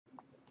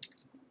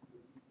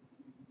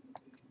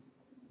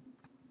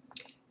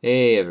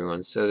Hey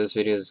everyone, so this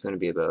video is going to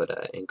be about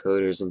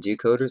encoders and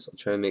decoders. I'll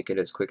try to make it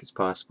as quick as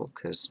possible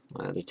because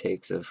my other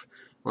takes have,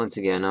 once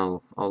again,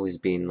 always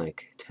been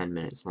like 10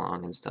 minutes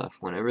long and stuff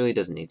when it really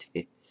doesn't need to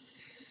be.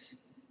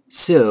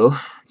 So,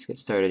 let's get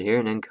started here.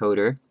 An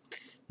encoder,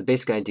 the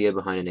basic idea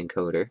behind an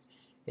encoder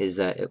is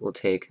that it will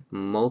take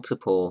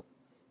multiple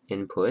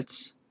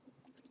inputs,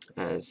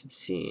 as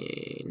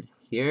seen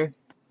here,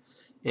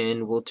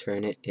 and will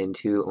turn it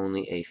into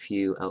only a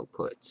few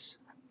outputs,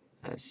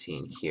 as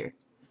seen here.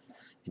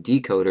 A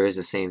decoder is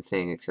the same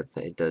thing except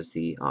that it does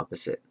the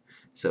opposite.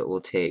 So it will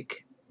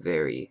take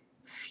very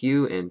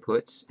few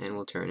inputs and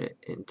will turn it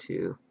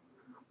into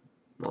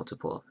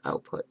multiple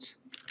outputs.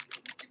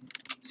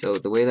 So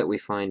the way that we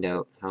find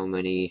out how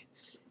many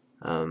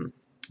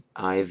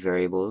I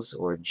variables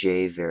or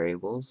j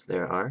variables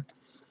there are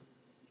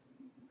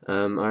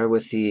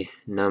with the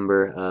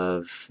number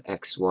of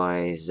x,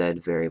 y, z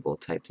variable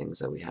type things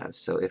that we have.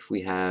 So if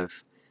we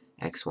have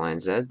x, y,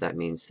 and z, that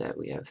means that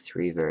we have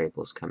 3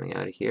 variables coming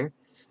out of here.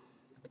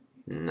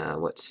 Now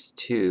what's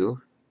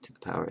 2 to the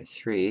power of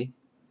 3?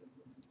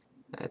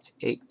 That's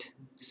 8.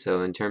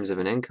 So in terms of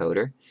an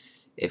encoder,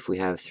 if we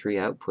have 3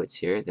 outputs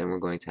here, then we're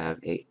going to have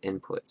 8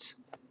 inputs.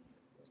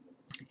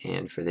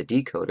 And for the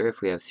decoder,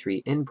 if we have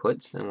 3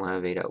 inputs, then we'll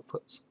have 8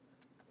 outputs.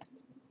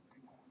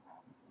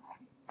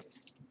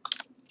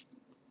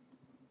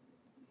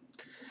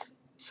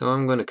 So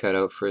I'm going to cut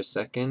out for a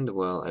second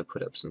while I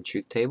put up some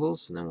truth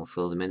tables, and then we'll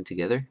fill them in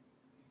together.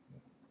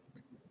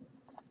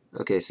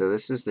 Okay, so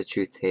this is the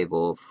truth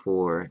table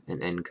for an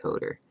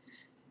encoder.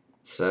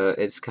 So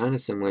it's kind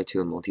of similar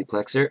to a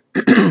multiplexer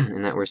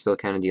in that we're still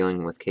kind of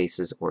dealing with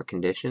cases or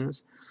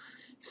conditions.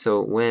 So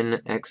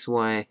when x,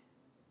 y,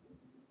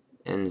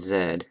 and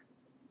z,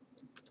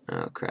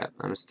 oh crap,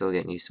 I'm still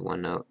getting used to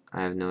OneNote.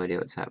 I have no idea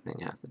what's happening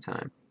half the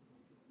time.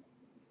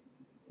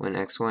 When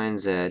x, y, and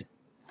z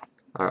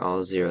are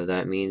all 0,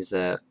 that means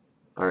that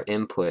our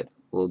input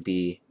will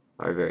be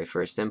our very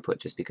first input,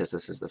 just because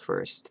this is the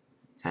first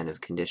kind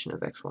of condition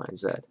of x, y, and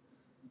z.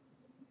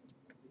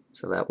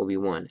 So that will be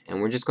 1.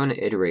 And we're just going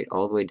to iterate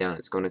all the way down.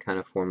 It's going to kind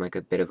of form like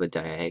a bit of a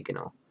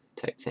diagonal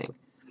type thing.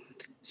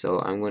 So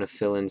I'm going to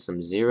fill in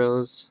some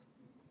zeros.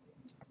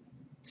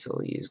 So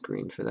we'll use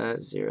green for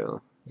that.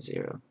 0,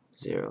 0,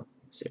 0,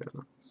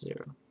 0,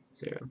 0,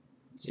 0,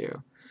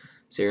 0.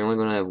 So you're only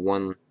going to have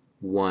one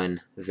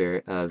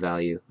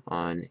value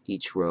on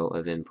each row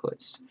of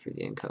inputs for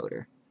the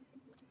encoder.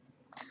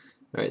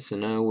 Alright, so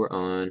now we're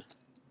on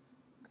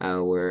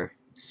our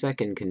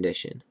second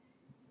condition.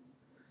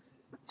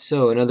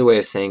 So another way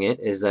of saying it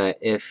is that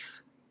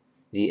if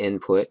the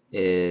input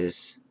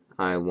is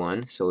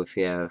I1, so if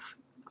you have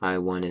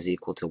I1 is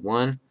equal to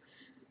 1,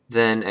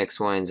 then x,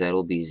 y, and z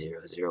will be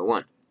 0, 0,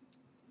 1.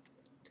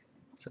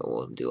 So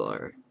we'll do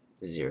our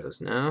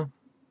zeros now.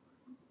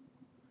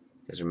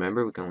 Because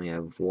remember, we can only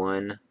have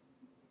one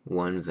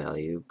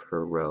value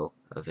per row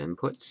of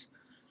inputs.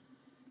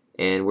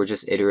 And we're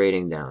just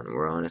iterating down.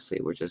 We're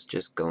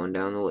just going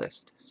down the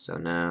list. So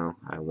now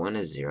I1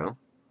 is 0,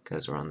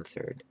 because we're on the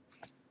third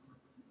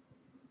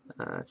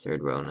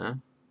row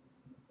now.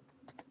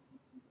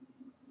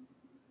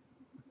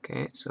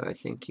 Okay, so I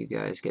think you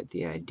guys get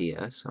the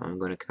idea. So I'm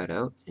going to cut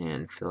out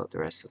and fill out the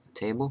rest of the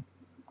table.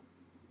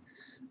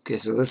 Okay,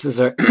 so this is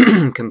our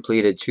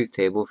completed truth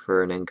table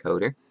for an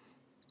encoder.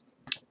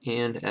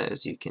 And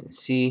as you can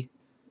see,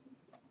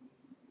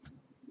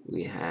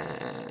 we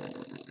have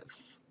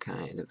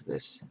kind of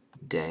this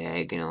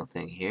diagonal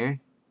thing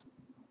here.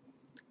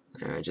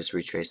 I just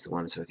retraced the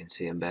ones so we can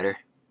see them better.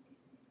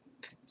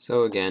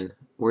 So again,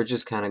 we're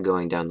just kind of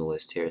going down the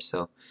list here.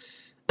 So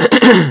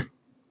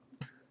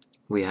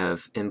we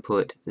have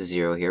input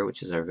 0 here,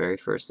 which is our very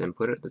first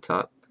input at the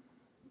top,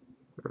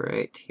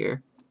 right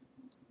here.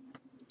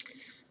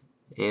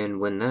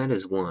 And when that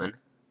is 1,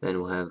 then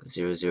we'll have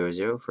 0, 0,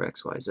 0 for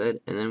x, y, z,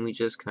 and then we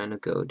just kind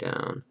of go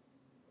down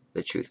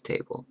the truth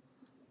table.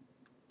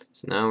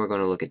 So now we're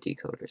going to look at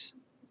decoders.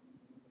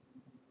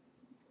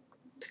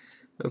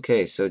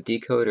 Okay, so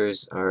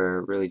decoders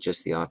are really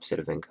just the opposite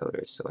of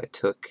encoders. So I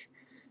took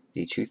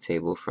the truth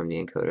table from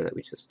the encoder that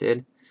we just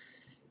did,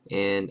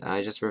 and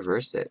I just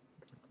reversed it.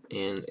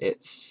 And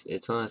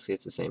it's honestly,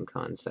 it's the same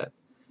concept.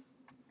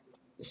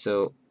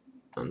 So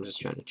I'm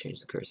just trying to change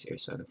the cursor here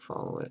so I can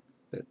follow it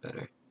a bit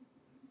better.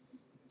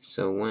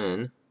 So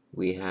when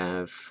we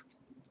have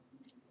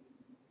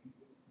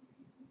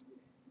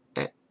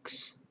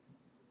x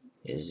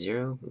is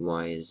 0,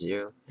 y is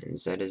 0, and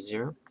z is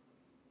 0,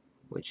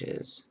 which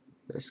is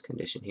this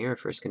condition here,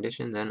 first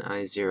condition, then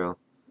I0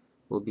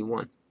 will be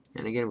 1.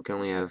 And again, we can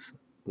only have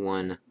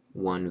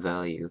one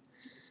value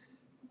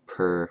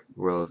per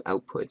row of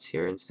outputs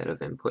here instead of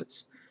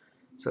inputs.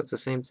 So it's the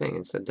same thing,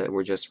 instead that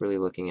we're just really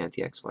looking at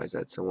the x, y,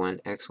 z. So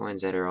when x, y, and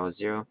z are all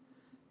 0,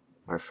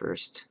 our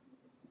first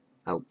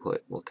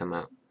output will come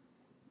out.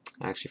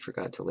 I actually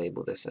forgot to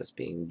label this as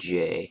being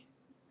j.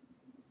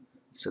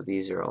 So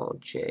these are all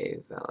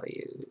j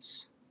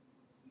values.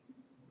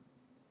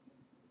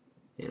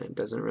 And it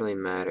doesn't really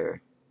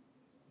matter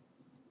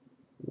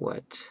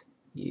what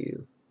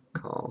you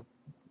call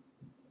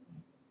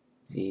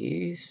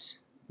these,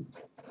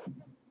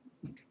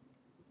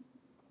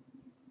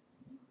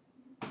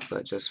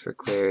 but just for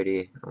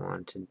clarity, I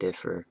want to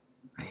differ.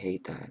 I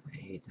hate that. I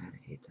hate that. I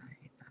hate that. I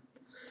hate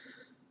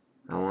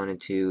that. I wanted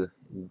to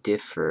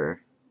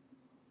differ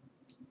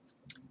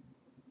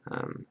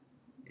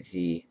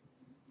the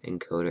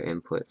encoder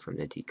input from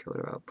the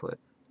decoder output.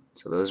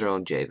 So those are all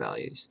J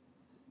values.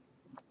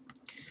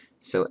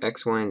 So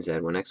X, Y, and Z,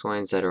 when X, Y,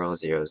 and Z are all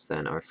zeros,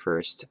 then our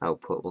first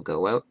output will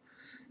go out.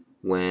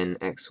 When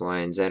X, Y,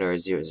 and Z are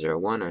 0, 0,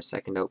 1, our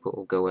second output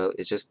will go out.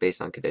 It's just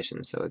based on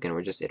conditions. So again,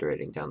 we're just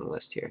iterating down the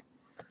list here.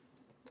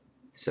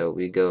 So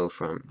we go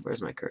from,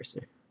 where's my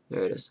cursor?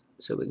 There it is.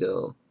 So we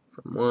go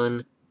from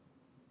 1,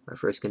 our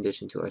first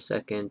condition, to our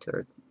second, to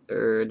our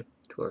third,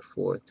 to our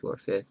fourth, to our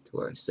fifth, to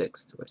our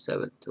sixth, to our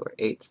seventh, to our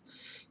eighth,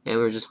 and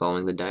we're just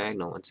following the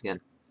diagonal once again.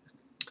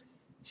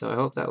 So I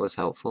hope that was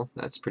helpful.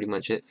 That's pretty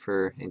much it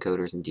for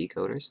encoders and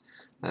decoders.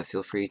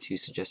 Feel free to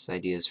suggest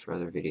ideas for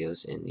other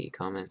videos in the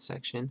comment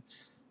section,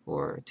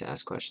 or to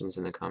ask questions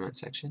in the comment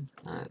section.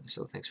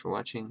 So thanks for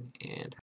watching, and